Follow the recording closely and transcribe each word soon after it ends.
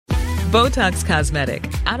Botox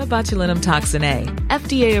Cosmetic, out of botulinum toxin A,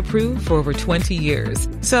 FDA approved for over 20 years.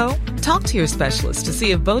 So, talk to your specialist to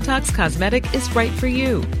see if Botox Cosmetic is right for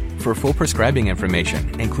you. For full prescribing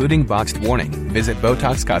information, including boxed warning, visit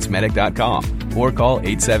BotoxCosmetic.com or call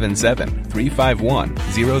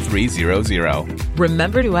 877-351-0300.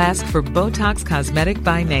 Remember to ask for Botox Cosmetic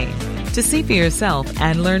by name. To see for yourself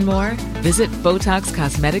and learn more, visit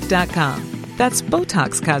BotoxCosmetic.com. That's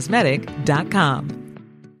BotoxCosmetic.com.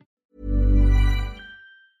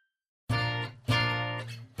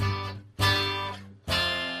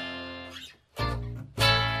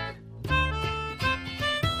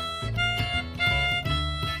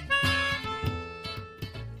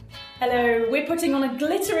 Hello, we're putting on a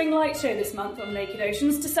glittering light show this month on Naked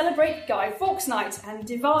Oceans to celebrate Guy Fawkes Night and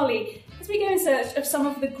Diwali as we go in search of some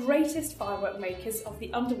of the greatest firework makers of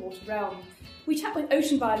the underwater realm. We chat with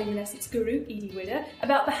ocean bioluminescence guru Edie Widder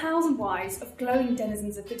about the hows and whys of glowing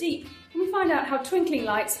denizens of the deep, and we find out how twinkling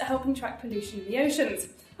lights are helping track pollution in the oceans.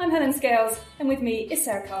 I'm Helen Scales, and with me is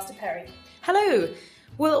Sarah Castor-Perry. Hello!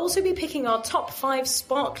 We'll also be picking our top 5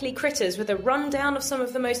 sparkly critters with a rundown of some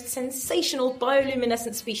of the most sensational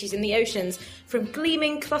bioluminescent species in the oceans, from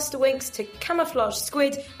gleaming clusterwinks to camouflage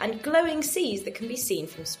squid and glowing seas that can be seen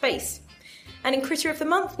from space. And in Critter of the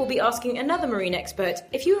Month, we'll be asking another marine expert,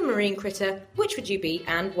 if you were a marine critter, which would you be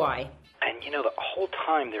and why? And you know, the whole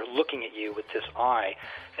time they're looking at you with this eye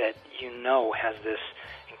that you know has this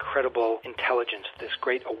incredible intelligence, this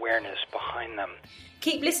great awareness behind them.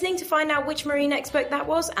 Keep listening to find out which marine expert that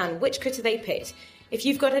was and which critter they picked. If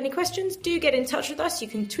you've got any questions, do get in touch with us. You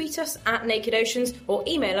can tweet us at Naked Oceans or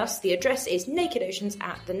email us. The address is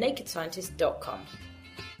nakedoceans@thenakedscientist.com.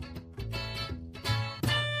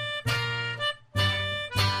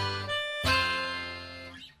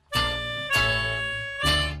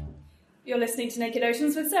 You're listening to Naked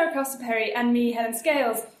Oceans with Sarah Castor-Perry and me, Helen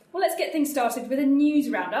Scales. Well, let's get things started with a news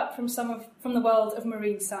roundup from the world of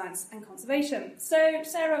marine science and conservation. So,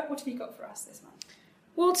 Sarah, what have you got for us this month?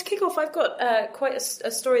 Well, to kick off, I've got quite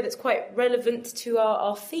a story that's quite relevant to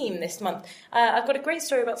our theme this month. I've got a great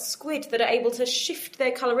story about squid that are able to shift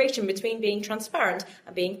their coloration between being transparent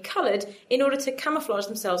and being coloured in order to camouflage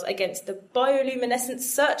themselves against the bioluminescent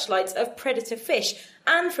searchlights of predator fish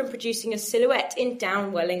and from producing a silhouette in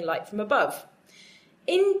downwelling light from above.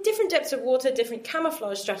 In different depths of water, different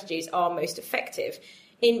camouflage strategies are most effective.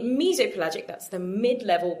 In mesopelagic, that's the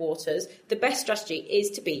mid-level waters, the best strategy is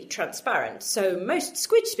to be transparent. So most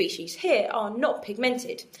squid species here are not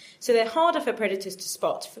pigmented. So they're harder for predators to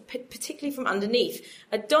spot, particularly from underneath.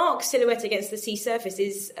 A dark silhouette against the sea surface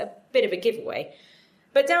is a bit of a giveaway.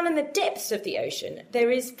 But down in the depths of the ocean, there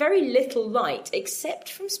is very little light except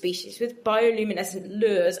from species with bioluminescent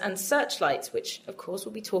lures and searchlights, which, of course,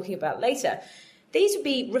 we'll be talking about later. These would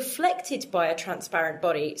be reflected by a transparent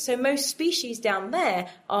body, so most species down there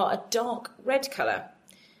are a dark red colour.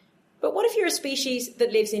 But what if you're a species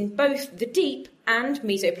that lives in both the deep and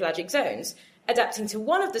mesopelagic zones? Adapting to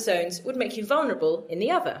one of the zones would make you vulnerable in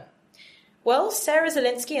the other. Well, Sarah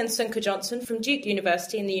Zelinsky and Sunka Johnson from Duke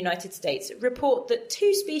University in the United States report that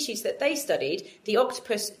 2 species that they studied, the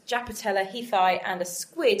octopus Japetella heathii and a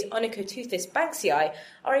squid Onychoteuthis banksii,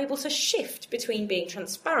 are able to shift between being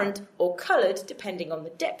transparent or coloured depending on the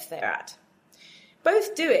depth they're at.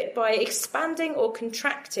 Both do it by expanding or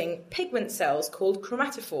contracting pigment cells called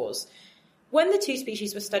chromatophores. When the 2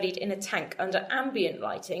 species were studied in a tank under ambient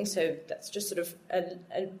lighting, so that's just sort of a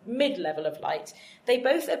mid-level of light, they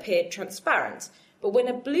both appeared transparent. But when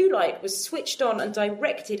a blue light was switched on and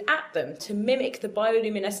directed at them to mimic the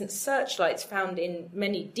bioluminescent searchlights found in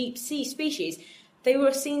many deep-sea species, they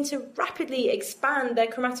were seen to rapidly expand their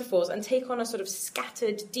chromatophores and take on a sort of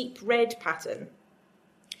scattered deep red pattern.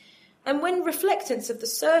 And when reflectance of the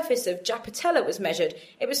surface of Japetella was measured,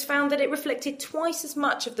 it was found that it reflected twice as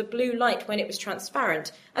much of the blue light when it was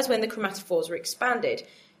transparent as when the chromatophores were expanded.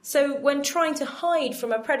 So when trying to hide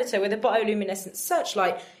from a predator with a bioluminescent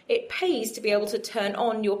searchlight, it pays to be able to turn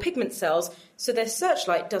on your pigment cells so their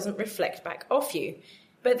searchlight doesn't reflect back off you.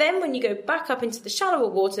 But then when you go back up into the shallower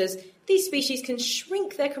waters, these species can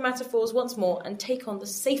shrink their chromatophores once more and take on the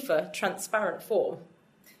safer, transparent form.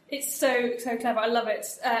 It's so clever. I love it.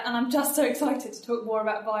 And I'm just so excited to talk more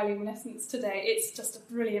about bioluminescence today. It's just a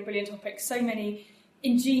brilliant topic. So many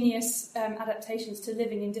ingenious adaptations to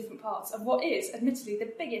living in different parts of what is, admittedly,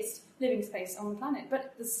 the biggest living space on the planet.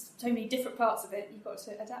 But there's so many different parts of it you've got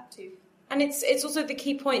to adapt to. And it's also the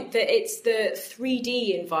key point that it's the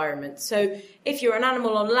 3D environment. So if you're an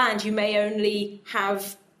animal on land, you may only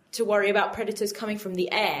have to worry about predators coming from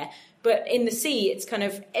the air. But in the sea, it's kind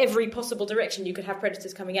of every possible direction you could have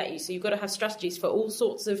predators coming at you. So you've got to have strategies for all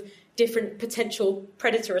sorts of different potential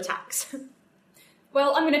predator attacks.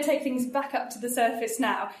 Well, I'm going to take things back up to the surface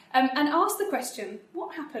now and ask the question,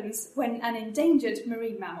 what happens when an endangered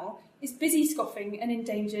marine mammal is busy scoffing an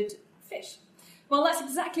endangered fish? Well, that's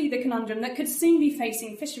exactly the conundrum that could soon be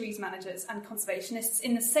facing fisheries managers and conservationists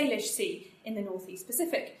in the Salish Sea in the Northeast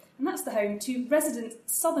Pacific. And that's the home to resident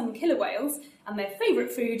southern killer whales and their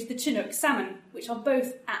favourite food, the Chinook salmon, which are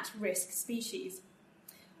both at-risk species.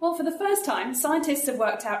 Well, for the first time, scientists have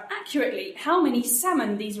worked out accurately how many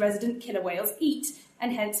salmon these resident killer whales eat,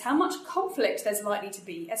 and hence how much conflict there's likely to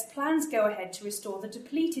be as plans go ahead to restore the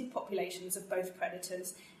depleted populations of both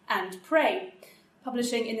predators and prey.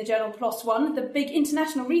 Publishing in the journal PLOS ONE, the big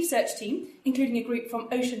international research team, including a group from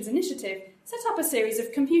Oceans Initiative, set up a series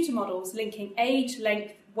of computer models linking age,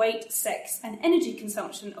 length, weight, sex and energy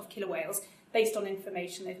consumption of killer whales based on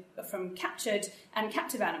information from captured and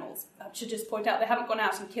captive animals. I should just point out they haven't gone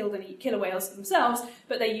out and killed any killer whales themselves,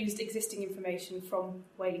 but they used existing information from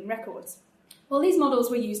whaling records. Well, these models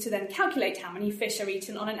were used to then calculate how many fish are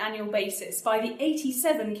eaten on an annual basis by the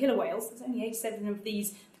 87 killer whales. There's only 87 of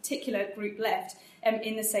these particular group left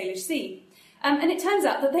in the Salish Sea. And it turns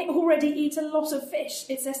out that they already eat a lot of fish.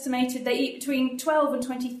 It's estimated they eat between 12 and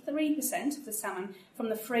 23% of the salmon from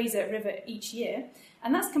the Fraser River each year,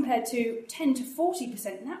 and that's compared to 10 to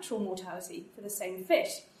 40% natural mortality for the same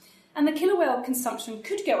fish. And the killer whale consumption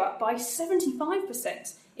could go up by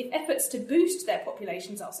 75% if efforts to boost their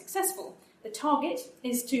populations are successful. The target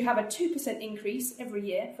is to have a 2% increase every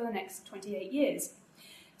year for the next 28 years.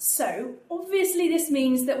 So, obviously this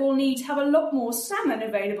means that we'll need to have a lot more salmon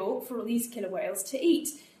available for all these killer whales to eat.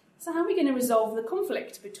 So how are we going to resolve the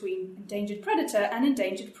conflict between endangered predator and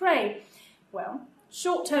endangered prey? Well,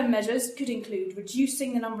 short-term measures could include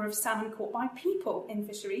reducing the number of salmon caught by people in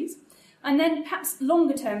fisheries, and then perhaps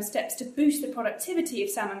longer-term steps to boost the productivity of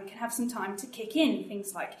salmon can have some time to kick in.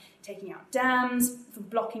 Things like taking out dams, for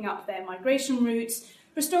blocking up their migration routes,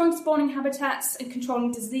 restoring spawning habitats and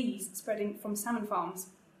controlling disease spreading from salmon farms.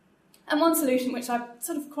 And one solution, which I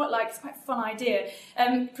sort of quite like, it's quite a fun idea,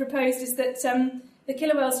 proposed is that the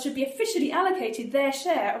killer whales should be officially allocated their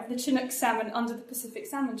share of the Chinook salmon under the Pacific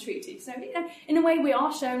Salmon Treaty. So, in a way, we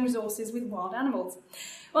are sharing resources with wild animals.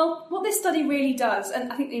 Well, what this study really does,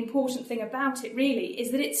 and I think the important thing about it really,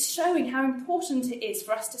 is that it's showing how important it is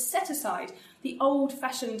for us to set aside the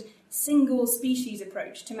old-fashioned single-species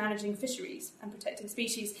approach to managing fisheries and protecting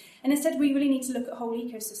species. And instead, we really need to look at whole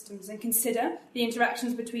ecosystems and consider the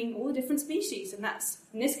interactions between all the different species. And that's,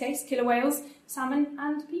 in this case, killer whales, salmon,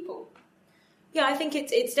 and people. Yeah, I think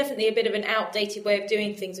it's definitely a bit of an outdated way of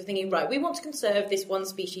doing things, of thinking, right, we want to conserve this one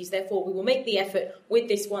species, therefore we will make the effort with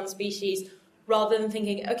this one species, rather than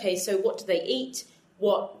thinking, okay, so what do they eat?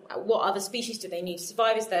 What other species do they need to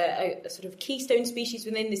survive? Is there a sort of keystone species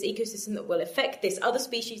within this ecosystem that will affect this other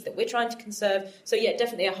species that we're trying to conserve? So yeah,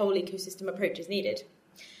 definitely a whole ecosystem approach is needed.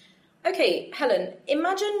 Okay, Helen,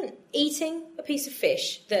 imagine eating a piece of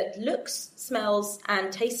fish that looks, smells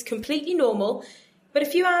and tastes completely normal, but a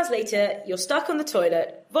few hours later you're stuck on the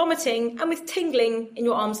toilet, vomiting and with tingling in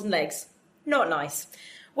your arms and legs. Not nice.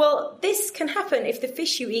 Well, this can happen if the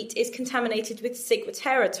fish you eat is contaminated with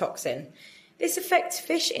Ciguatera toxin. This affects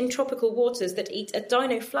fish in tropical waters that eat a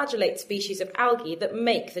dinoflagellate species of algae that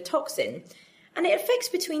make the toxin. And it affects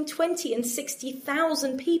between 20 and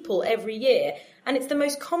 60,000 people every year, and it's the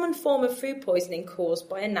most common form of food poisoning caused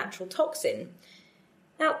by a natural toxin.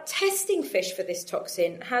 Now, testing fish for this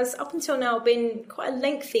toxin has up until now been quite a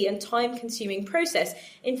lengthy and time-consuming process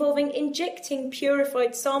involving injecting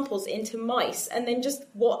purified samples into mice and then just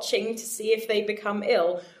watching to see if they become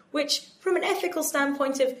ill, which, from an ethical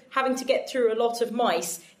standpoint of having to get through a lot of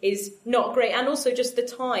mice, is not great, and also just the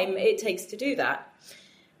time it takes to do that.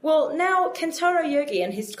 Well, now Kentaro Yogi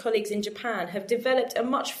and his colleagues in Japan have developed a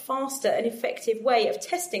much faster and effective way of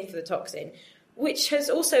testing for the toxin, which has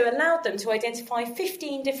also allowed them to identify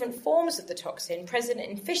 15 different forms of the toxin present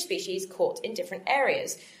in fish species caught in different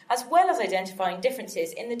areas, as well as identifying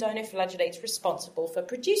differences in the dinoflagellates responsible for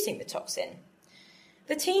producing the toxin.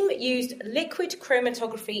 The team used liquid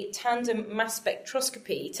chromatography tandem mass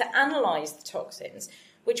spectroscopy to analyse the toxins,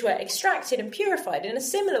 which were extracted and purified in a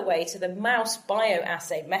similar way to the mouse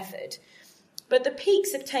bioassay method. But the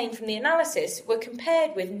peaks obtained from the analysis were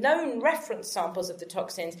compared with known reference samples of the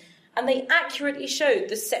toxins, and they accurately showed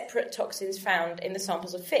the separate toxins found in the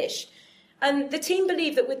samples of fish. And the team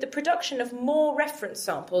believed that with the production of more reference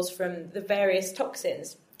samples from the various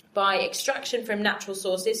toxins, by extraction from natural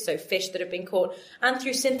sources, so fish that have been caught, and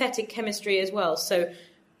through synthetic chemistry as well, so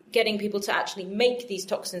getting people to actually make these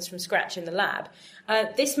toxins from scratch in the lab.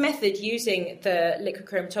 This method, using the liquid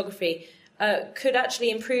chromatography, could actually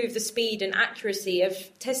improve the speed and accuracy of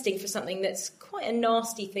testing for something that's quite a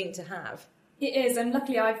nasty thing to have. It is, and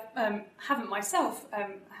luckily I haven't myself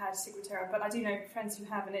had Ciguatera, but I do know friends who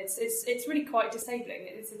have, and it's really quite disabling.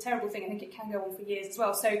 It's a terrible thing. I think it can go on for years as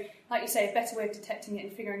well. So, like you say, a better way of detecting it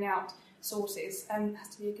and figuring out sources has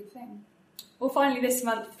to be a good thing. Well, finally this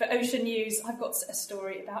month for Ocean News, I've got a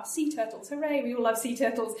story about sea turtles. Hooray, we all love sea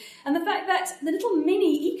turtles. And the fact that the little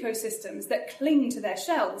mini ecosystems that cling to their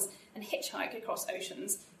shells and hitchhike across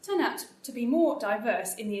oceans turn out to be more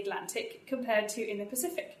diverse in the Atlantic compared to in the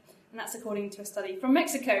Pacific. And that's according to a study from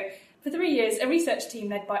Mexico. For 3 years, a research team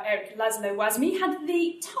led by Eric Laszlo-Wasmi had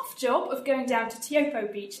the tough job of going down to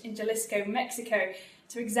Teopo Beach in Jalisco, Mexico,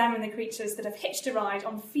 to examine the creatures that have hitched a ride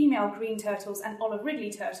on female green turtles and olive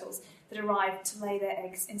ridley turtles that arrive to lay their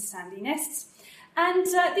eggs in sandy nests. And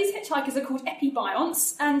these hitchhikers are called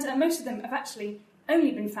epibionts, and most of them have actually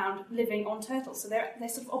only been found living on turtles, so they're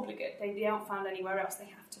sort of obligate. They aren't found anywhere else. They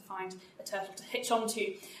have to find a turtle to hitch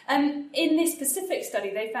onto. In this specific study,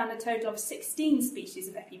 they found a total of 16 species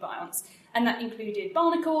of epibionts, and that included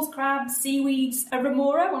barnacles, crabs, seaweeds, a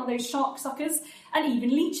remora, one of those shark suckers, and even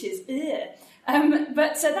leeches.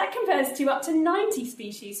 But that compares to up to 90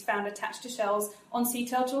 species found attached to shells on sea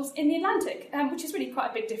turtles in the Atlantic, which is really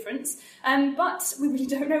quite a big difference. But we really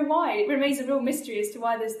don't know why. It remains a real mystery as to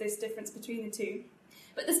why there's this difference between the two.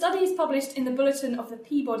 But the study is published in the Bulletin of the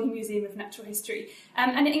Peabody Museum of Natural History,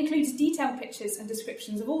 and it includes detailed pictures and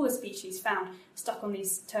descriptions of all the species found stuck on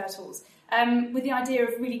these turtles, with the idea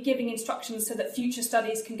of really giving instructions so that future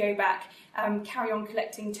studies can go back, carry on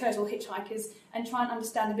collecting turtle hitchhikers, and try and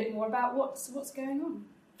understand a bit more about what's going on.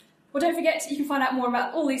 Well, don't forget, you can find out more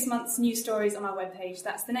about all these month's news stories on our webpage.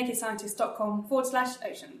 That's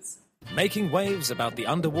thenakedscientist.com/oceans. Making waves about the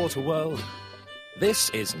underwater world. This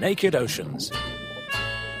is Naked Oceans.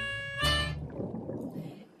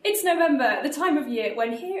 It's November, the time of year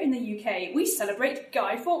when here in the UK we celebrate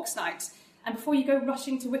Guy Fawkes Night. And before you go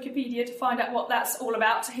rushing to Wikipedia to find out what that's all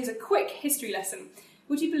about, here's a quick history lesson.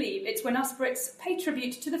 Would you believe it's when us Brits pay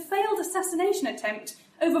tribute to the failed assassination attempt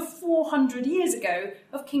over 400 years ago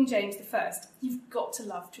of King James I? You've got to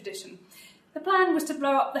love tradition. The plan was to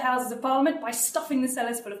blow up the Houses of Parliament by stuffing the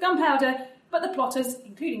cellars full of gunpowder, but the plotters,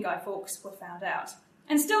 including Guy Fawkes, were found out.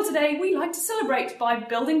 And still today, we like to celebrate by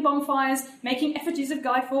building bonfires, making effigies of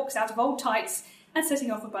Guy Fawkes out of old tights, and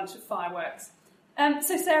setting off a bunch of fireworks.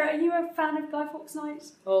 So, Sarah, are you a fan of Guy Fawkes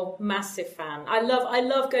Night? Oh, massive fan. I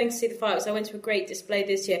love going to see the fireworks. I went to a great display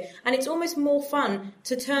this year, and it's almost more fun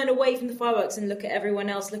to turn away from the fireworks and look at everyone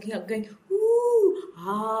else looking up going, ooh,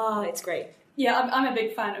 it's great. Yeah, I'm a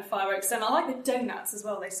big fan of fireworks, and I like the donuts as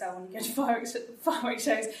well they sell when you go to fireworks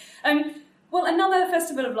shows. Well, another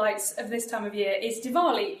festival of lights of this time of year is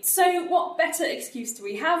Diwali. So what better excuse do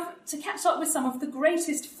we have to catch up with some of the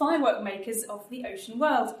greatest firework makers of the ocean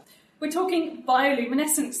world? We're talking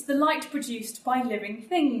bioluminescence, the light produced by living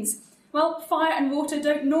things. Well, fire and water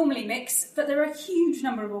don't normally mix, but there are a huge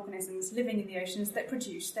number of organisms living in the oceans that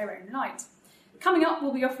produce their own light. Coming up,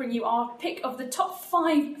 we'll be offering you our pick of the top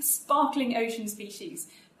 5 sparkling ocean species.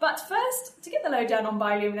 But first, to get the lowdown on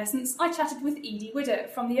bioluminescence, I chatted with Edie Widder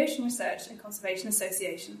from the Ocean Research and Conservation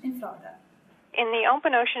Association in Florida. In the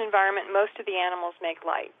open ocean environment, most of the animals make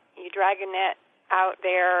light. You drag a net out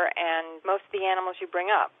there, and most of the animals you bring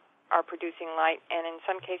up are producing light, and in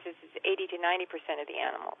some cases it's 80 to 90% of the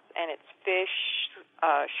animals. And it's fish,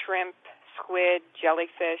 shrimp, squid,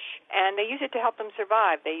 jellyfish, and they use it to help them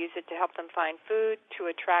survive. They use it to help them find food, to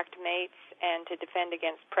attract mates, and to defend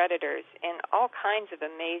against predators in all kinds of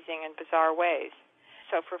amazing and bizarre ways.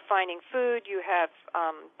 So for finding food, you have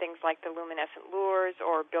things like the luminescent lures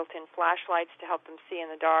or built-in flashlights to help them see in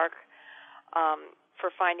the dark. For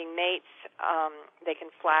finding mates, they can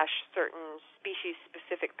flash certain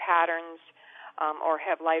species-specific patterns or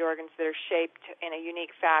have light organs that are shaped in a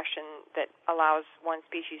unique fashion that allows one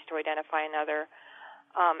species to identify another.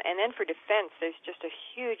 And then for defense, there's just a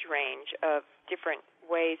huge range of different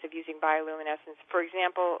ways of using bioluminescence. For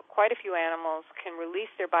example, quite a few animals can release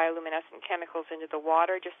their bioluminescent chemicals into the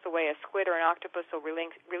water, just the way a squid or an octopus will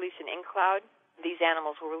release an ink cloud. These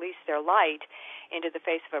animals will release their light into the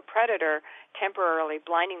face of a predator, temporarily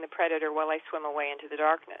blinding the predator while they swim away into the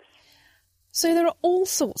darkness. So there are all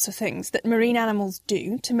sorts of things that marine animals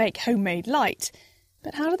do to make homemade light.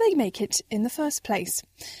 But how do they make it in the first place?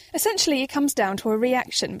 Essentially, it comes down to a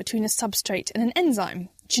reaction between a substrate and an enzyme,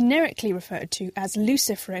 generically referred to as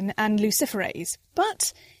luciferin and luciferase.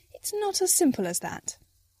 But it's not as simple as that.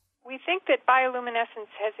 We think that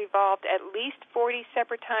bioluminescence has evolved at least 40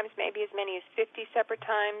 separate times, maybe as many as 50 separate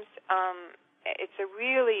times. It's a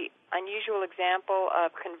really unusual example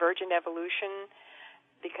of convergent evolution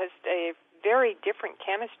because they have very different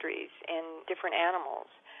chemistries in different animals.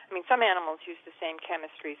 I mean, some animals use the same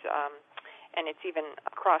chemistries, and it's even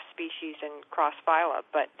cross-species and cross-phyla,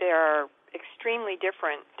 but they're extremely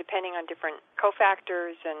different depending on different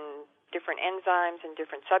cofactors and different enzymes and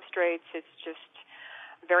different substrates. It's just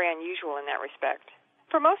very unusual in that respect.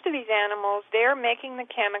 For most of these animals, they're making the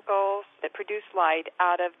chemicals that produce light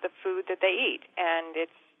out of the food that they eat, and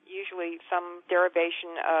it's usually some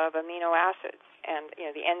derivation of amino acids, and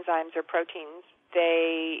the enzymes or proteins.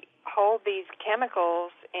 They hold these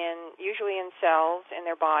chemicals usually in cells in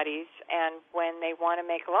their bodies, and when they want to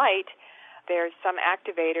make light, there's some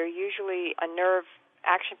activator, usually a nerve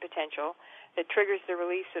action potential, that triggers the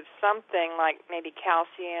release of something like maybe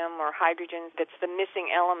calcium or hydrogen that's the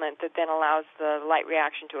missing element that then allows the light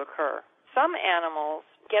reaction to occur. Some animals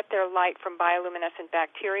get their light from bioluminescent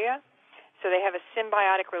bacteria, so they have a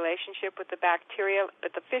symbiotic relationship with the bacteria,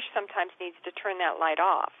 but the fish sometimes needs to turn that light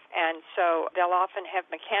off. And so they'll often have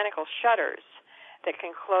mechanical shutters that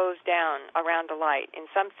can close down around the light.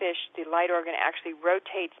 In some fish, the light organ actually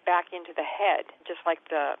rotates back into the head, just like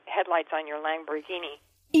the headlights on your Lamborghini.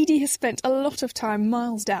 Edie has spent a lot of time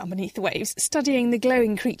miles down beneath the waves, studying the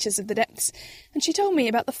glowing creatures of the depths, and she told me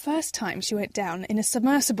about the first time she went down in a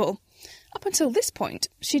submersible. Up until this point,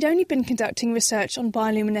 she'd only been conducting research on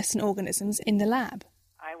bioluminescent organisms in the lab.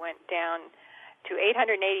 I went down to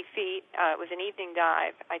 880 feet. It was an evening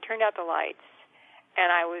dive. I turned out the lights,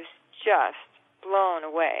 and I was just blown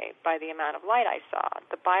away by the amount of light I saw.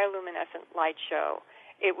 The bioluminescent light show.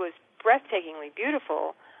 It was breathtakingly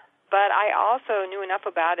beautiful, but I also knew enough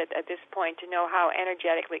about it at this point to know how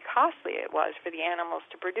energetically costly it was for the animals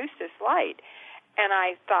to produce this light. And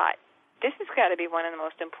I thought, this has got to be one of the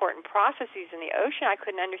most important processes in the ocean. I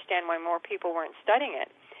couldn't understand why more people weren't studying it.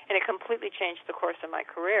 And it completely changed the course of my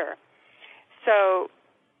career. So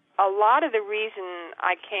a lot of the reason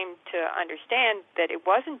I came to understand that it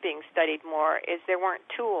wasn't being studied more is there weren't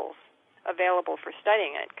tools available for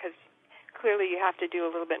studying it, because clearly you have to do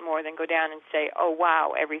a little bit more than go down and say, oh,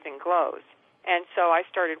 wow, everything glows. And so I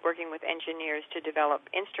started working with engineers to develop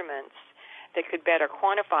instruments that could better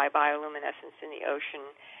quantify bioluminescence in the ocean.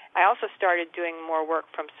 I also started doing more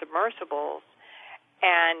work from submersibles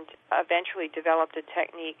and eventually developed a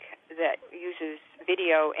technique that uses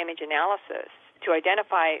video image analysis to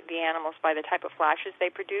identify the animals by the type of flashes they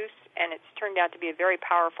produce, and it's turned out to be a very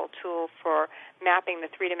powerful tool for mapping the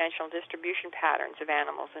three-dimensional distribution patterns of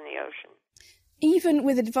animals in the ocean. Even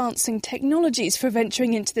with advancing technologies for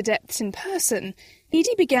venturing into the depths in person,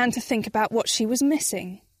 Edie began to think about what she was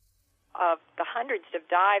missing. Of the hundreds of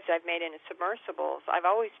dives I've made into submersibles, I've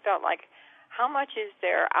always felt like, how much is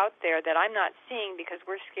there out there that I'm not seeing because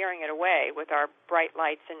we're scaring it away with our bright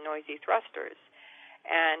lights and noisy thrusters?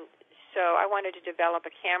 And so I wanted to develop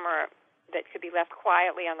a camera that could be left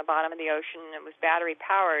quietly on the bottom of the ocean and was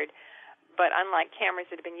battery-powered, but unlike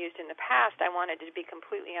cameras that have been used in the past, I wanted it to be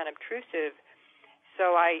completely unobtrusive.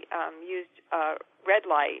 So I used red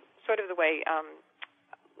light, sort of the way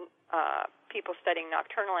people studying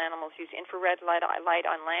nocturnal animals use infrared light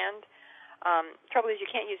on land. Trouble is,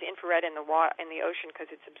 you can't use infrared in the ocean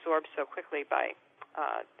because it's absorbed so quickly by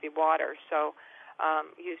the water. So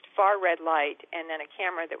used far red light and then a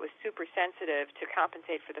camera that was super sensitive to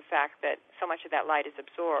compensate for the fact that so much of that light is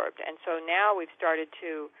absorbed. And so now we've started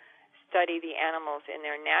to study the animals in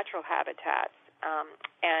their natural habitats.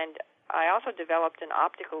 And I also developed an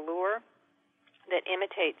optical lure that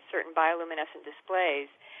imitates certain bioluminescent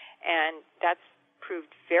displays, and that's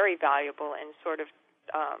proved very valuable in sort of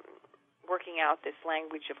working out this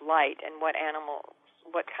language of light and what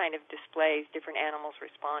kind of displays different animals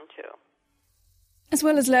respond to. As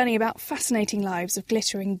well as learning about fascinating lives of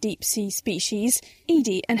glittering deep-sea species,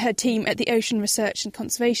 Edie and her team at the Ocean Research and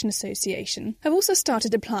Conservation Association have also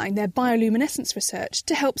started applying their bioluminescence research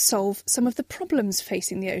to help solve some of the problems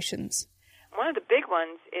facing the oceans. One of the big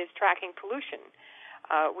ones is tracking pollution.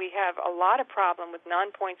 We have a lot of problem with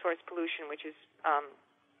non-point source pollution, which is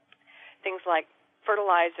things like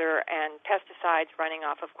fertilizer and pesticides running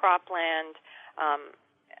off of cropland,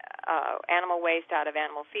 animal waste out of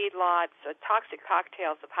animal feedlots, toxic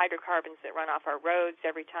cocktails of hydrocarbons that run off our roads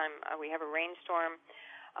every time we have a rainstorm,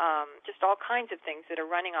 just all kinds of things that are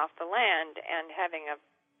running off the land and having a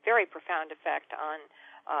very profound effect on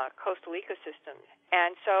coastal ecosystems.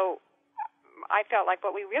 And so I felt like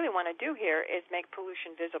what we really want to do here is make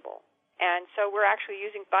pollution visible. And so we're actually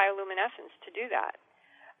using bioluminescence to do that.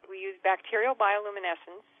 We use bacterial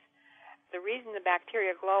bioluminescence, the reason the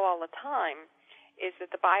bacteria glow all the time is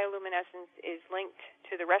that the bioluminescence is linked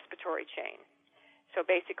to the respiratory chain. So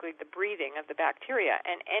basically the breathing of the bacteria,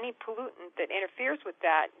 and any pollutant that interferes with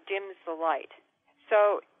that dims the light.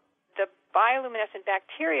 So the bioluminescent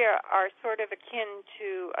bacteria are sort of akin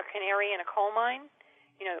to a canary in a coal mine.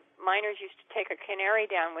 You know, miners used to take a canary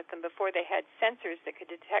down with them before they had sensors that could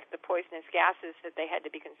detect the poisonous gases that they had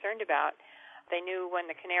to be concerned about. They knew when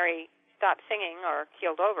the canary stopped singing or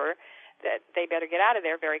keeled over that they better get out of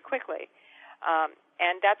there very quickly.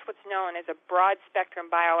 And that's what's known as a broad-spectrum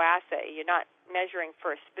bioassay. You're not measuring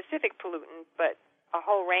for a specific pollutant, but a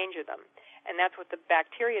whole range of them. And that's what the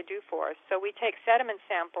bacteria do for us. So we take sediment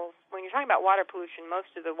samples. When you're talking about water pollution,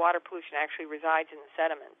 most of the water pollution actually resides in the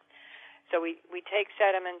sediments. So we take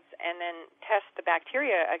sediments and then test the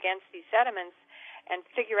bacteria against these sediments and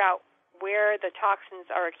figure out where the toxins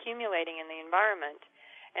are accumulating in the environment.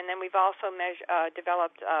 And then we've also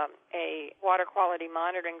developed a water quality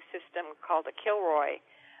monitoring system called a Kilroy,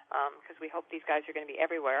 because we hope these guys are going to be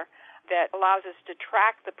everywhere, that allows us to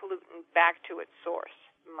track the pollutant back to its source.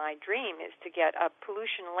 My dream is to get a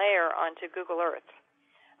pollution layer onto Google Earth,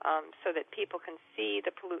 so that people can see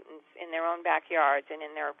the pollutants in their own backyards and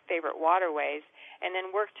in their favorite waterways, and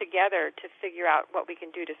then work together to figure out what we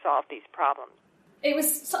can do to solve these problems. It was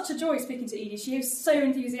such a joy speaking to Edie. She was so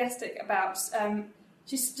enthusiastic about...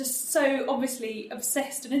 she's just so obviously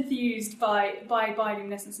obsessed and enthused by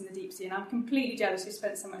bioluminescence in the deep sea, and I'm completely jealous she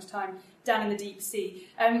spent so much time down in the deep sea.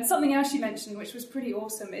 Something else she mentioned, which was pretty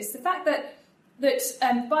awesome, is the fact that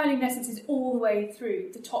bioluminescence is all the way through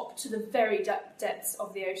the top to the very depths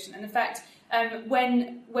of the ocean. And in fact,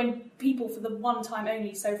 when people, for the one time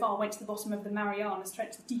only so far, went to the bottom of the Marianas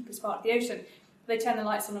Trench, the deepest part of the ocean, they turned the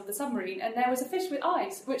lights on of the submarine, and there was a fish with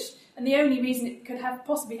eyes, and the only reason it could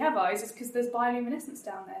possibly have eyes is because there's bioluminescence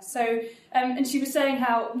down there. So, and she was saying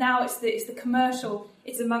how now it's the commercial,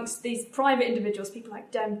 it's amongst these private individuals, people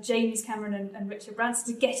like James Cameron and Richard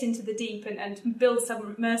Branson, to get into the deep and build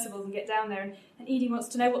submersibles and get down there. And Edie wants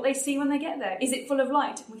to know what they see when they get there. Is it full of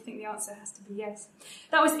light? And we think the answer has to be yes.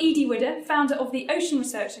 That was Edie Widder, founder of the Ocean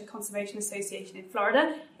Research and Conservation Association in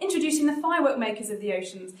Florida, introducing the firework makers of the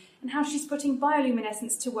oceans and how she's putting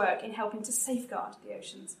bioluminescence to work in helping to safeguard the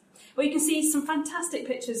oceans. Well, you can see some fantastic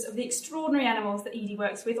pictures of the extraordinary animals that Edie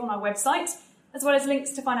works with on our website, as well as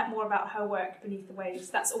links to find out more about her work beneath the waves.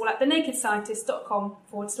 That's all at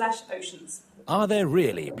thenakedscientist.com/oceans. Are there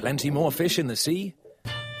really plenty more fish in the sea?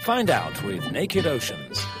 Find out with Naked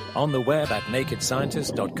Oceans on the web at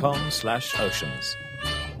nakedscientist.com/oceans.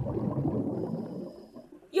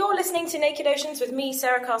 You're listening to Naked Oceans with me,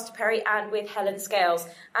 Sarah Castor-Perry, and with Helen Scales.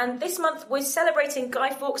 And this month we're celebrating Guy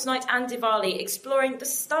Fawkes Night and Diwali, exploring the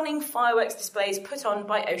stunning fireworks displays put on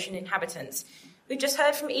by ocean inhabitants. We've just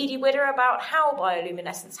heard from Edie Widder about how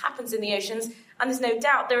bioluminescence happens in the oceans, and there's no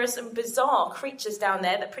doubt there are some bizarre creatures down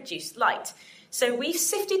there that produce light. So we've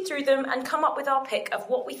sifted through them and come up with our pick of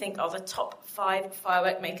what we think are the top 5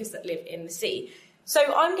 firework makers that live in the sea.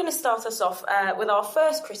 So I'm going to start us off with our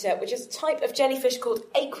first critter, which is a type of jellyfish called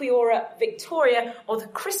Aequiora victoria, or the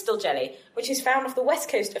crystal jelly, which is found off the west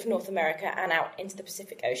coast of North America and out into the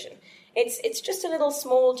Pacific Ocean. It's just a little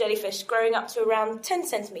small jellyfish growing up to around 10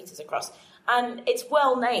 centimetres across, and it's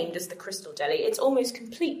well named as the crystal jelly. It's almost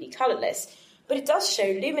completely colourless, but it does show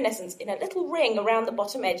luminescence in a little ring around the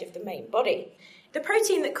bottom edge of the main body. The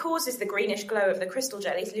protein that causes the greenish glow of the crystal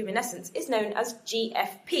jelly's luminescence is known as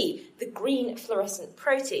GFP, the green fluorescent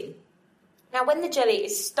protein. Now, when the jelly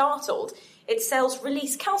is startled, its cells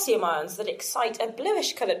release calcium ions that excite a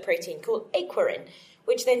bluish-coloured protein called aquarin,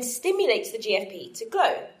 which then stimulates the GFP to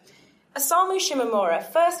glow. Osamu Shimomura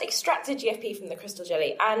first extracted GFP from the crystal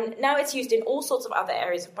jelly, and now it's used in all sorts of other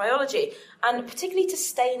areas of biology, and particularly to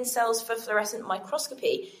stain cells for fluorescent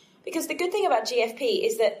microscopy. Because the good thing about GFP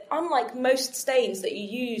is that, unlike most stains that you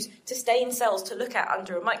use to stain cells to look at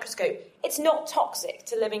under a microscope, it's not toxic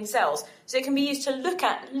to living cells, so it can be used to look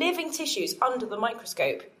at living tissues under the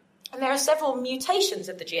microscope. And there are several mutations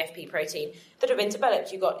of the GFP protein that have been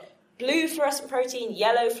developed. You've got blue fluorescent protein,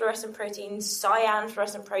 yellow fluorescent protein, cyan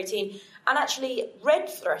fluorescent protein, and actually red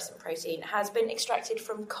fluorescent protein has been extracted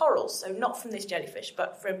from corals, so not from this jellyfish,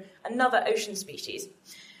 but from another ocean species.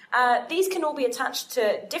 These can all be attached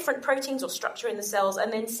to different proteins or structure in the cells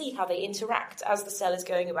and then see how they interact as the cell is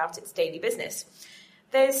going about its daily business.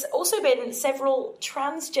 There's also been several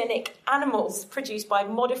transgenic animals produced by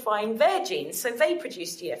modifying their genes, so they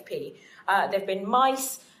produce GFP. There have been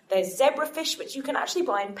mice. There's zebrafish, which you can actually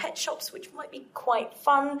buy in pet shops, which might be quite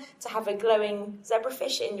fun to have a glowing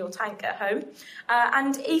zebrafish in your tank at home.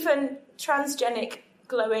 And even transgenic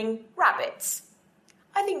glowing rabbits.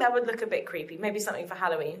 I think that would look a bit creepy, maybe something for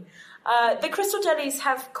Halloween. The crystal jellies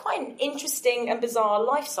have quite an interesting and bizarre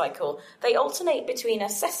life cycle. They alternate between a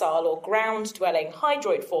sessile or ground-dwelling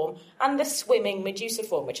hydroid form and the swimming medusa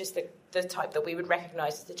form, which is the type that we would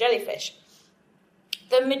recognise as the jellyfish.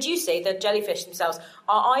 The medusae, the jellyfish themselves,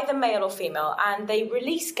 are either male or female, and they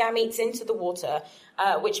release gametes into the water,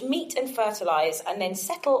 which meet and fertilise and then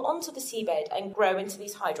settle onto the seabed and grow into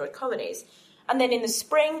these hydroid colonies. And then in the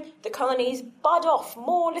spring, the colonies bud off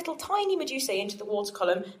more little tiny medusae into the water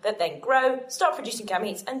column that then grow, start producing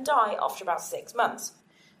gametes, and die after about 6 months.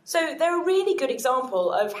 So they're a really good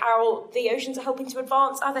example of how the oceans are helping to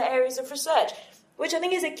advance other areas of research, which I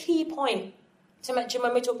think is a key point to mention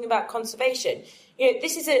when we're talking about conservation.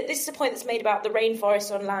 This is a point that's made about the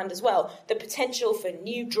rainforest on land as well, the potential for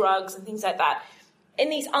new drugs and things like that. In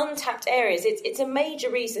these untapped areas, it's a major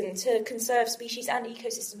reason to conserve species and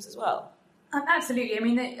ecosystems as well. Absolutely. I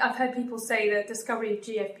mean, I've heard people say that discovery of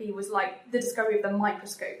GFP was like the discovery of the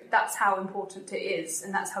microscope. That's how important it is,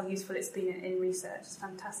 and that's how useful it's been in research. It's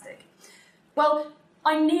fantastic. Well,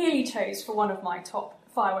 I nearly chose for one of my top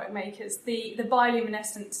firework makers the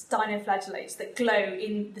bioluminescent dinoflagellates that glow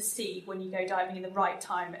in the sea when you go diving in the right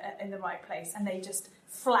time, in the right place, and they just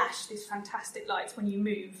flash these fantastic lights when you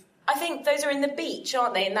move. I think those are in the beach,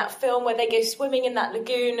 aren't they? In that film where they go swimming in that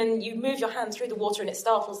lagoon and you move your hand through the water and it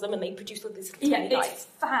startles them and they produce all these little tiny lights.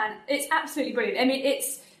 It's absolutely brilliant. I mean,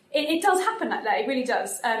 it does happen like that. It really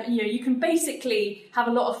does. You can basically have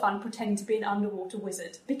a lot of fun pretending to be an underwater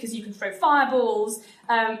wizard because you can throw fireballs.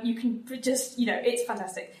 You can just, it's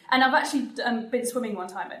fantastic. And I've actually been swimming one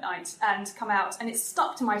time at night and come out and it's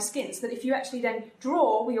stuck to my skin so that if you actually then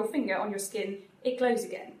draw with your finger on your skin, it glows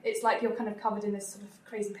again. It's like you're kind of covered in this sort of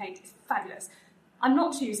crazy paint. It's fabulous. I'm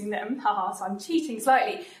not choosing them, so I'm cheating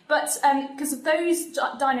slightly. But because of those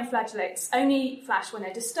dinoflagellates only flash when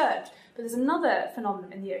they're disturbed. But there's another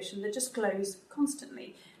phenomenon in the ocean that just glows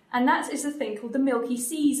constantly. And that is a thing called the Milky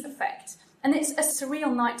Seas effect. And it's a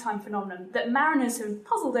surreal nighttime phenomenon that mariners have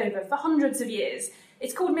puzzled over for hundreds of years.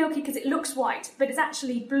 It's called milky because it looks white, but it's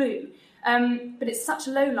actually blue. But it's such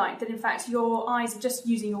a low light that, in fact, your eyes are just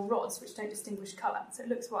using your rods, which don't distinguish colour, so it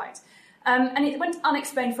looks white. And it went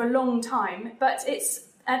unexplained for a long time, but it's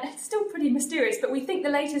still pretty mysterious. But we think the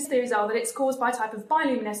latest theories are that it's caused by a type of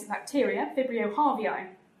bioluminescent bacteria, Vibrio harvii.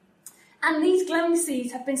 And these glowing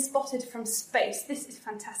seas have been spotted from space. This is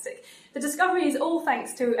fantastic. The discovery is all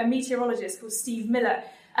thanks to a meteorologist called Steve Miller.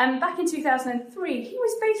 Back in 2003, he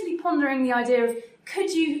was basically pondering the idea of,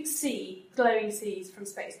 could you see glowing seas from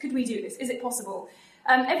space? Could we do this? Is it possible?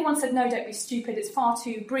 Everyone said, no, don't be stupid. It's far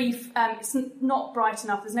too brief. It's not bright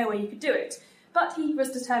enough. There's no way you could do it. But he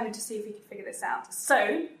was determined to see if he could figure this out.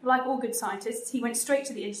 So, like all good scientists, he went straight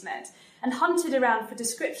to the internet and hunted around for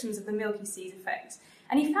descriptions of the Milky Seas effect.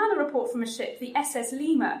 And he found a report from a ship, the SS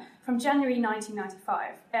Lima, from January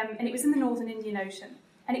 1995, and it was in the northern Indian Ocean.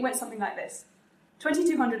 And it went something like this.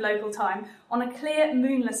 2200 local time, on a clear,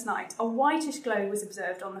 moonless night, a whitish glow was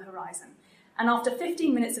observed on the horizon. And after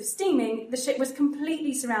 15 minutes of steaming, the ship was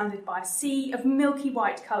completely surrounded by a sea of milky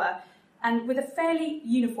white colour and with a fairly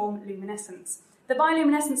uniform luminescence. The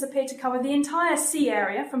bioluminescence appeared to cover the entire sea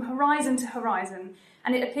area from horizon to horizon,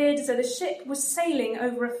 and it appeared as though the ship was sailing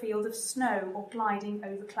over a field of snow or gliding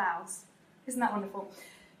over clouds. Isn't that wonderful?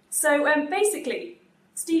 So basically,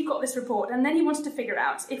 Steve got this report, and then he wanted to figure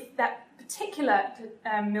out if that particular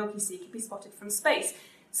Milky Sea could be spotted from space.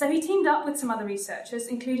 So he teamed up with some other researchers,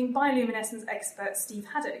 including bioluminescence expert Steve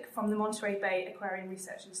Haddock from the Monterey Bay Aquarium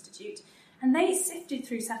Research Institute, and they sifted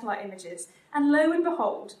through satellite images, and lo and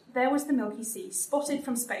behold, there was the Milky Sea spotted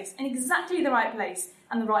from space in exactly the right place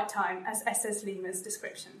and the right time as SS Lima's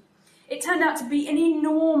description. It turned out to be an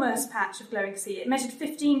enormous patch of glowing sea. It measured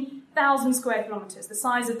 15,000 square kilometres, the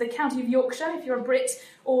size of the county of Yorkshire if you're a Brit,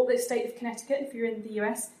 or the state of Connecticut if you're in the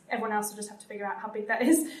US. Everyone else will just have to figure out how big that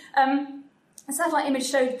is. A satellite image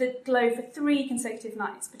showed the glow for 3 consecutive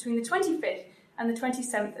nights, between the 25th and the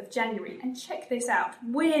 27th of January. And check this out.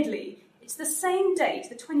 Weirdly, it's the same date,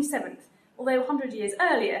 the 27th, although 100 years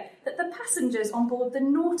earlier, that the passengers on board the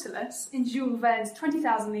Nautilus in Jules Verne's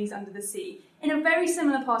 20,000 Leagues Under the Sea, in a very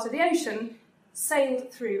similar part of the ocean,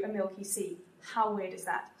 sailed through a Milky Sea. How weird is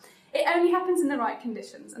that? It only happens in the right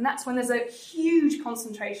conditions, and that's when there's a huge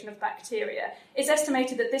concentration of bacteria. It's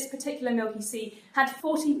estimated that this particular Milky Sea had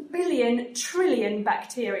 40 billion trillion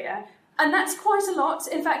bacteria, and that's quite a lot.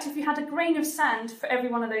 In fact, if you had a grain of sand for every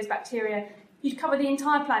one of those bacteria, you'd cover the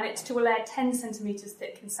entire planet to a layer 10 centimetres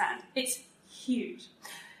thick in sand. It's huge.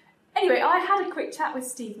 Anyway, I had a quick chat with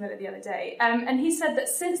Steve Miller the other day, and he said that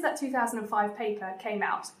since that 2005 paper came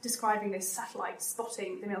out describing this satellite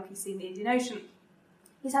spotting the Milky Sea in the Indian Ocean,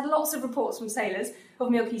 He's had lots of reports from sailors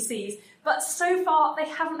of milky seas, but so far they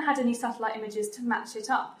haven't had any satellite images to match it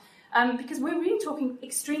up. Because we're really talking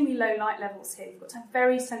extremely low light levels here. You've got to have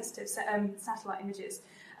very sensitive satellite images.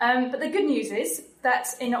 But the good news is that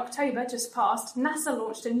in October, just past, NASA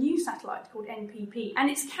launched a new satellite called NPP, and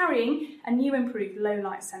it's carrying a new improved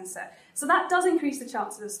low-light sensor. So that does increase the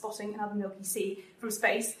chances of spotting another Milky Sea from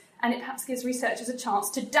space, and it perhaps gives researchers a chance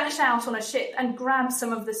to dash out on a ship and grab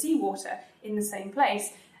some of the seawater in the same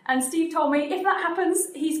place. And Steve told me if that happens,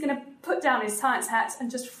 he's going to put down his science hat and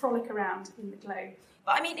just frolic around in the glow.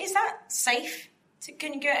 But I mean, is that safe?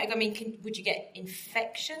 Would you get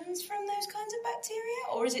infections from those kinds of bacteria,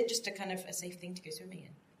 or is it just a kind of a safe thing to go swimming in?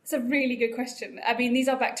 It's a really good question. I mean, these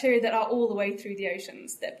are bacteria that are all the way through the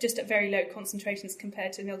oceans. They're just at very low concentrations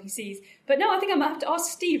compared to Milky Seas. But no, I think I'm going to have to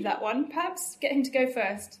ask Steve that one. Perhaps get him to go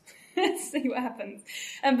first. See what happens.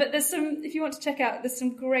 But there's some, if you want to check out, there's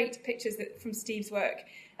some great pictures from Steve's work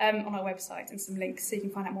on our website and some links so you can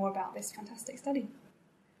find out more about this fantastic study.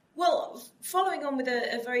 Well, following on with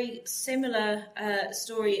a very similar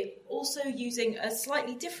story, also using a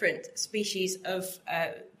slightly different species of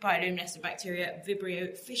bioluminescent bacteria,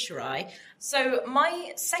 Vibrio fischeri. So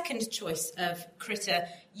my second choice of critter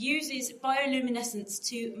uses bioluminescence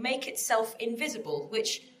to make itself invisible,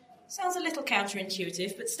 which sounds a little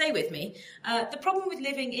counterintuitive, but stay with me. The problem with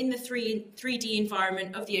living in the 3D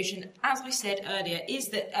environment of the ocean, as I said earlier, is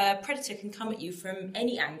that a predator can come at you from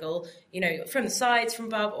any angle, from the sides, from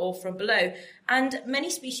above, or from below. And many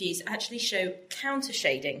species actually show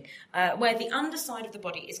countershading, where the underside of the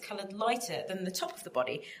body is coloured lighter than the top of the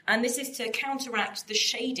body. And this is to counteract the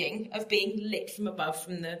shading of being lit from above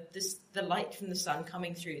from the light from the sun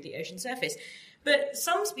coming through the ocean surface. But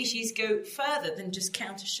some species go further than just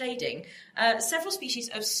counter-shading. Several species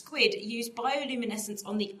of squid use bioluminescence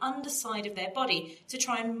on the underside of their body to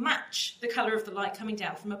try and match the colour of the light coming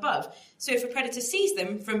down from above. So if a predator sees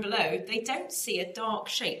them from below, they don't see a dark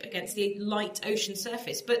shape against the light ocean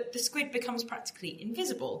surface, but the squid becomes practically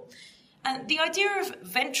invisible. And the idea of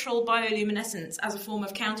ventral bioluminescence as a form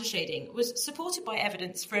of countershading was supported by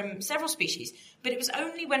evidence from several species, but it was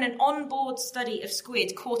only when an on-board study of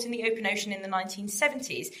squid caught in the open ocean in the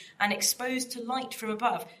 1970s and exposed to light from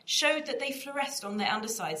above showed that they fluoresced on their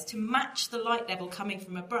undersides to match the light level coming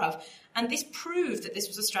from above, and this proved that this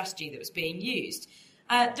was a strategy that was being used.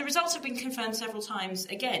 The results have been confirmed several times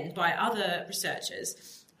again by other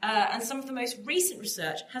researchers. And some of the most recent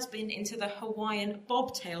research has been into the Hawaiian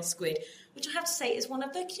bobtail squid, which I have to say is one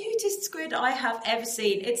of the cutest squid I have ever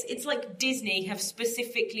seen. It's like Disney have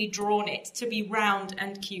specifically drawn it to be round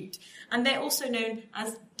and cute. And they're also known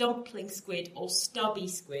as dumpling squid or stubby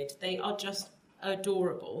squid. They are just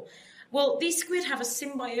adorable. Well, these squid have a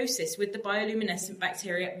symbiosis with the bioluminescent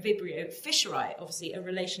bacteria Vibrio fischeri, obviously a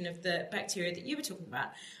relation of the bacteria that you were talking about,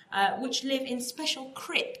 which live in special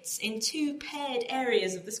crypts in two paired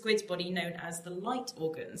areas of the squid's body known as the light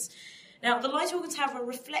organs. Now, the light organs have a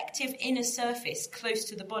reflective inner surface close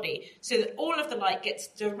to the body, so that all of the light gets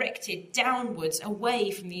directed downwards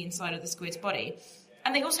away from the inside of the squid's body.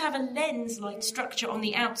 And they also have a lens-like structure on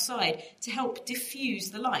the outside to help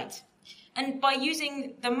diffuse the light. And by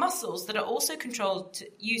using the muscles that are also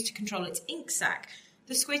used to control its ink sac,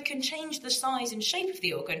 the squid can change the size and shape of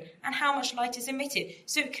the organ and how much light is emitted,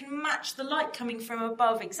 so it can match the light coming from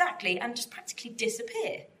above exactly and just practically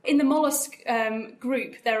disappear. In the mollusk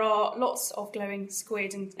group, there are lots of glowing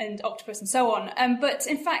squid and octopus and so on. But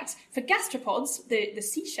in fact, for gastropods, the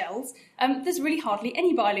seashells, there's really hardly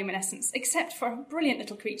any bioluminescence, except for a brilliant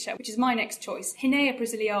little creature, which is my next choice, Hinea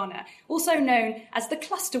brasiliana, also known as the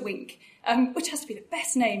cluster wink, which has to be the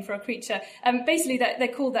best name for a creature. Basically, they're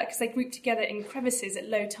called that because they group together in crevices at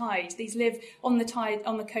low tide. These live on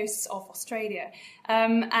the coasts of Australia.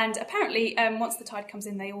 And apparently, once the tide comes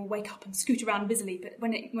in, they all wake up and scoot around busily. But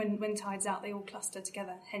when tide's out, they all cluster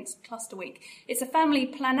together, hence cluster wink. It's a family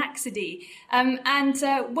Planaxidae.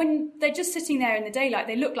 And when they're just sitting there in the daylight,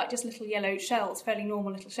 they look like just little yellow shells, fairly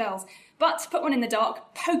normal little shells. But put one in the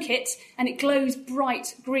dark, poke it, and it glows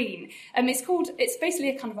bright green. It's basically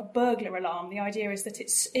a kind of a burglar alarm. The idea is that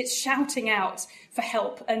it's shouting out for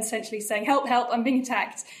help and essentially saying, help, help, I'm being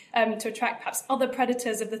attacked, to attract perhaps other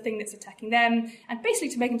predators of the thing that's attacking them, and basically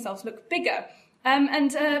to make themselves look bigger.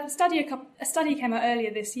 And a study came out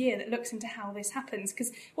earlier this year that looks into how this happens,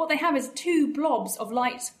 because what they have is two blobs of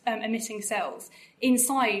light-emitting cells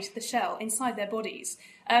inside the shell, inside their bodies.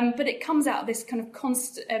 But it comes out of this kind of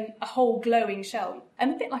constant, a whole glowing shell, a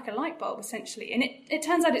bit like a light bulb, essentially. And it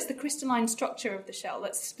turns out it's the crystalline structure of the shell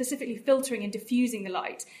that's specifically filtering and diffusing the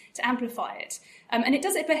light to amplify it. And it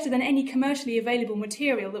does it better than any commercially available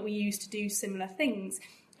material that we use to do similar things.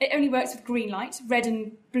 It only works with green light. Red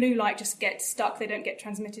and blue light just get stuck. They don't get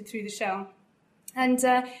transmitted through the shell. And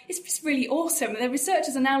it's just really awesome. The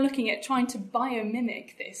researchers are now looking at trying to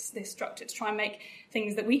biomimic this structure to try and make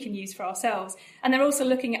things that we can use for ourselves. And they're also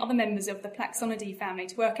looking at other members of the Plaxonidae family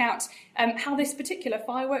to work out how this particular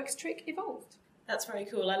fireworks trick evolved. That's very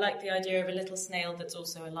cool. I like the idea of a little snail that's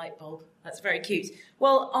also a light bulb. That's very cute.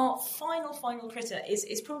 Well, our final critter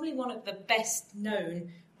is probably one of the best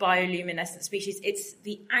known bioluminescent species. It's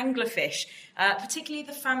the anglerfish, particularly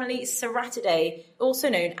the family Ceratidae, also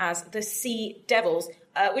known as the sea devils,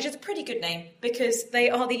 which is a pretty good name because they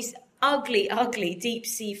are these ugly deep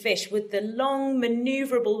sea fish with the long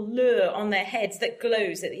manoeuvrable lure on their heads that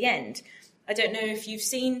glows at the end. I don't know if you've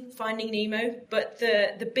seen Finding Nemo, but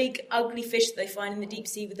the big ugly fish that they find in the deep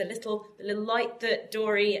sea with the little light that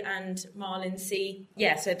Dory and Marlin see.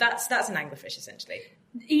 Yeah, so that's an anglerfish essentially.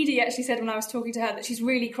 Edie actually said when I was talking to her that she's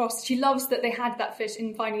really cross. She loves that they had that fish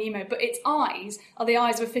in Finding Nemo, but its eyes are the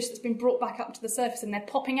eyes of a fish that's been brought back up to the surface and they're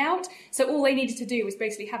popping out. So all they needed to do was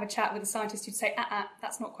basically have a chat with the scientist who'd say,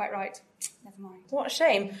 that's not quite right. Never mind. What a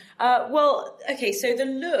shame. Well, okay, so the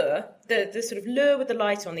lure, the sort of lure with the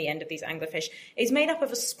light on the end of these anglerfish is made up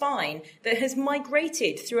of a spine that has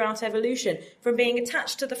migrated throughout evolution from being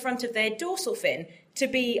attached to the front of their dorsal fin to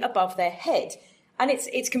be above their head. And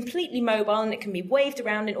it's completely mobile and it can be waved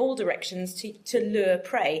around in all directions to lure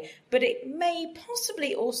prey, but it may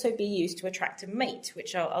possibly also be used to attract a mate,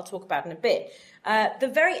 which I'll talk about in a bit.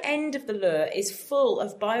 The very end of the lure is full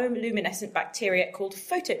of bioluminescent bacteria called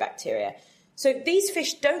photobacteria. So these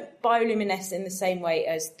fish don't bioluminesce in the same way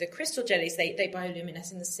as the crystal jellies. They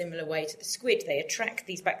bioluminesce in a similar way to the squid. They attract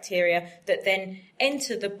these bacteria that then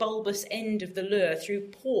enter the bulbous end of the lure through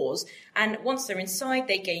pores. And once they're inside,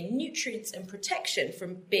 they gain nutrients and protection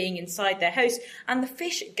from being inside their host. And the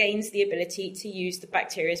fish gains the ability to use the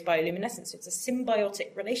bacteria's bioluminescence. So it's a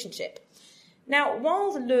symbiotic relationship. Now,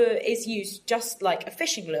 while the lure is used just like a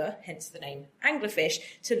fishing lure, hence the name anglerfish,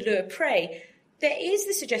 to lure prey, there is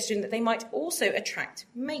the suggestion that they might also attract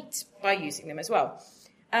mates by using them as well.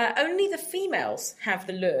 Only the females have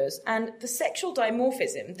the lures, and the sexual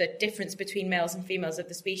dimorphism, the difference between males and females of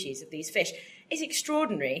the species of these fish, is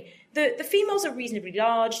extraordinary. The females are reasonably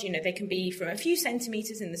large. They can be from a few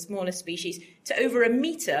centimetres in the smallest species to over 1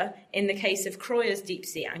 metre in the case of Croyer's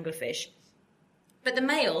deep-sea anglerfish. But the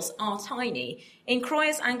males are tiny. In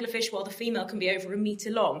Croyer's anglerfish, while the female can be over 1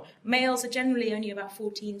 metre long, males are generally only about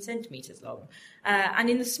 14 centimetres long. And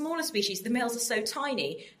in the smaller species, the males are so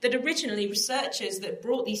tiny that originally researchers that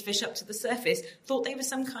brought these fish up to the surface thought they were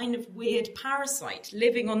some kind of weird parasite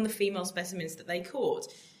living on the female specimens that they caught.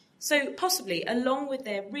 So possibly, along with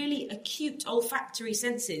their really acute olfactory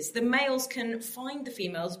senses, the males can find the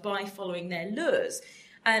females by following their lures.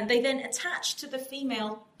 And they then attach to the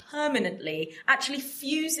female permanently, actually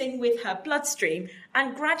fusing with her bloodstream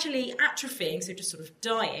and gradually atrophying, so just sort of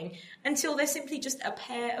dying, until they're simply just a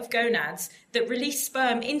pair of gonads that release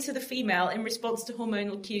sperm into the female in response to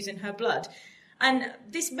hormonal cues in her blood. And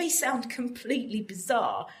this may sound completely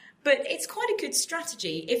bizarre, but it's quite a good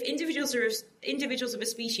strategy. If individuals of a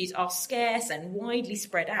species are scarce and widely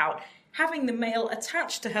spread out, having the male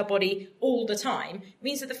attached to her body all the time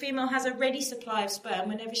means that the female has a ready supply of sperm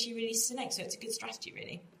whenever she releases an egg. So it's a good strategy,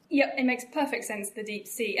 really. Yep, it makes perfect sense, the deep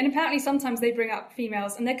sea. And apparently sometimes they bring up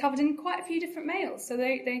females and they're covered in quite a few different males. So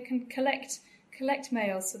they can collect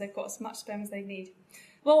males, so they've got as much sperm as they need.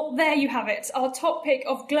 Well, there you have it, our top pick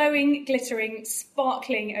of glowing, glittering,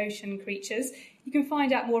 sparkling ocean creatures. You can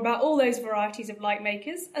find out more about all those varieties of light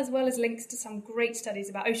makers, as well as links to some great studies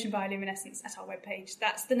about ocean bioluminescence at our webpage.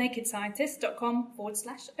 That's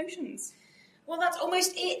thenakedscientist.com/oceans. Well, that's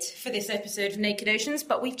almost it for this episode of Naked Oceans,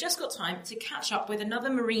 but we've just got time to catch up with another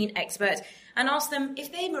marine expert and ask them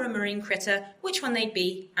if they were a marine critter, which one they'd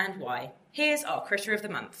be and why. Here's our Critter of the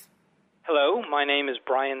Month. Hello, my name is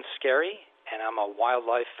Brian Scarry, and I'm a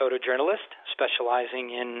wildlife photojournalist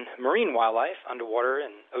specializing in marine wildlife, underwater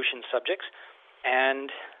and ocean subjects.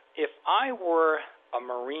 And if I were a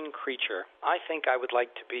marine creature, I think I would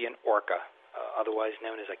like to be an orca, otherwise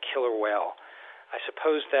known as a killer whale. I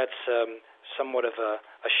suppose that's somewhat of a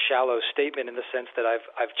shallow statement in the sense that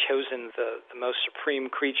I've chosen the most supreme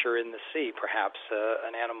creature in the sea, perhaps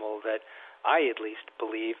an animal that I at least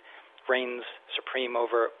believe reigns supreme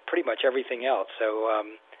over pretty much everything else. So I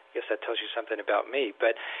guess that tells you something about me.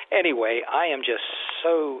 But anyway, I am just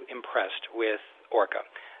so impressed with orca.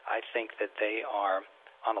 I think that they are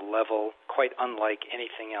on a level quite unlike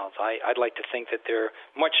anything else. I'd like to think that they're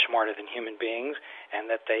much smarter than human beings and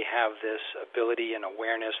that they have this ability and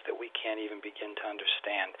awareness that we can't even begin to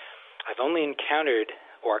understand. I've only encountered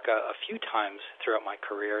orca a few times throughout my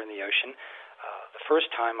career in the ocean. The The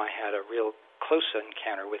first time I had a real close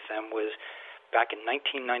encounter with them was back in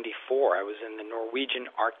 1994. I was in the Norwegian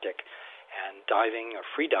Arctic and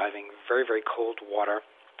free diving, very, very cold water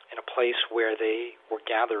in a place where they were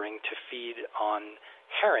gathering to feed on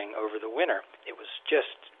herring over the winter. It was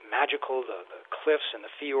just magical. The cliffs and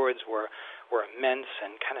the fjords were immense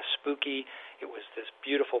and kind of spooky. It was this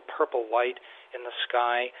beautiful purple light in the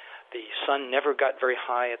sky. The sun never got very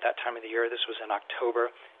high at that time of the year. This was in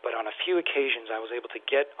October. But on a few occasions, I was able to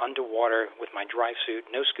get underwater with my dry suit,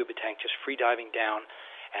 no scuba tank, just free diving down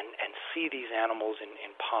and see these animals in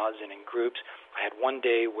pods and in groups. I had one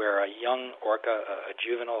day where a young orca, a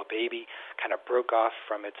juvenile, a baby, kind of broke off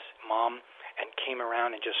from its mom and came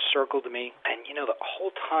around and just circled me. And, the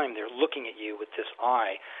whole time they're looking at you with this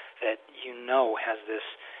eye that has this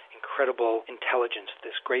incredible intelligence,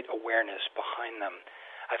 this great awareness behind them.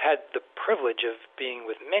 I've had the privilege of being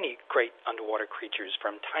with many great underwater creatures,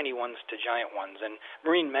 from tiny ones to giant ones, and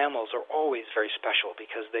marine mammals are always very special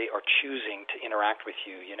because they are choosing to interact with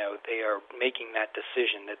you. They are making that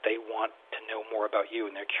decision that they want to know more about you,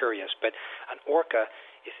 and they're curious. But an orca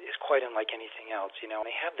is quite unlike anything else. They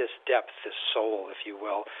have this depth, this soul, if you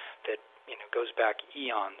will, that goes back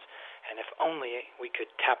eons. And if only we could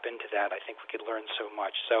tap into that, I think we could learn so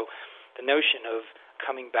much. So the notion of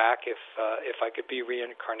coming back, if I could be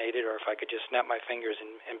reincarnated, or if I could just snap my fingers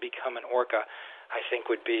and become an orca, I think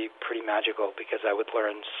would be pretty magical, because I would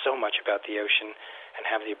learn so much about the ocean and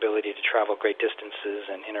have the ability to travel great distances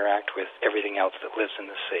and interact with everything else that lives in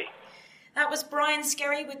the sea. That was Brian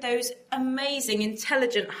Skerry with those amazing,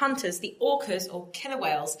 intelligent hunters, the orcas or killer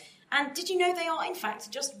whales. And did you know they are, in fact,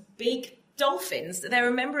 just big dolphins? They're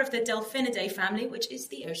a member of the Delphinidae family, which is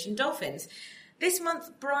the ocean dolphins. This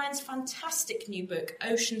month, Brian's fantastic new book,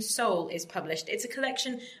 Ocean Soul, is published. It's a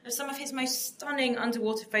collection of some of his most stunning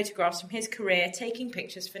underwater photographs from his career, taking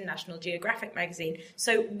pictures for National Geographic magazine,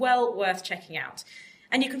 so well worth checking out.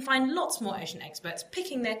 And you can find lots more ocean experts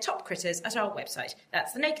picking their top critters at our website.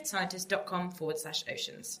 That's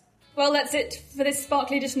thenakedscientist.com/oceans. Well, that's it for this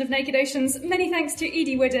sparkly edition of Naked Oceans. Many thanks to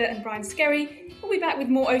Edie Widder and Brian Skerry. We'll be back with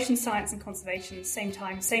more ocean science and conservation, same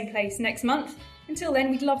time, same place next month. Until then,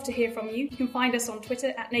 we'd love to hear from you. You can find us on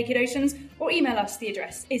Twitter at Naked Oceans, or email us. The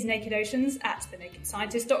address is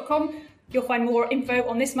nakedoceans@thenakedscientist.com. You'll find more info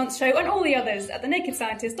on this month's show and all the others at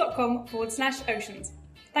thenakedscientist.com/oceans.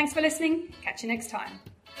 Thanks for listening. Catch you next time.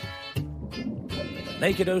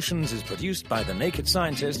 Naked Oceans is produced by The Naked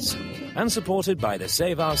Scientists and supported by the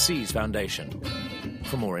Save Our Seas Foundation.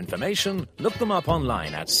 For more information, look them up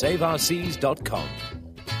online at saveourseas.com.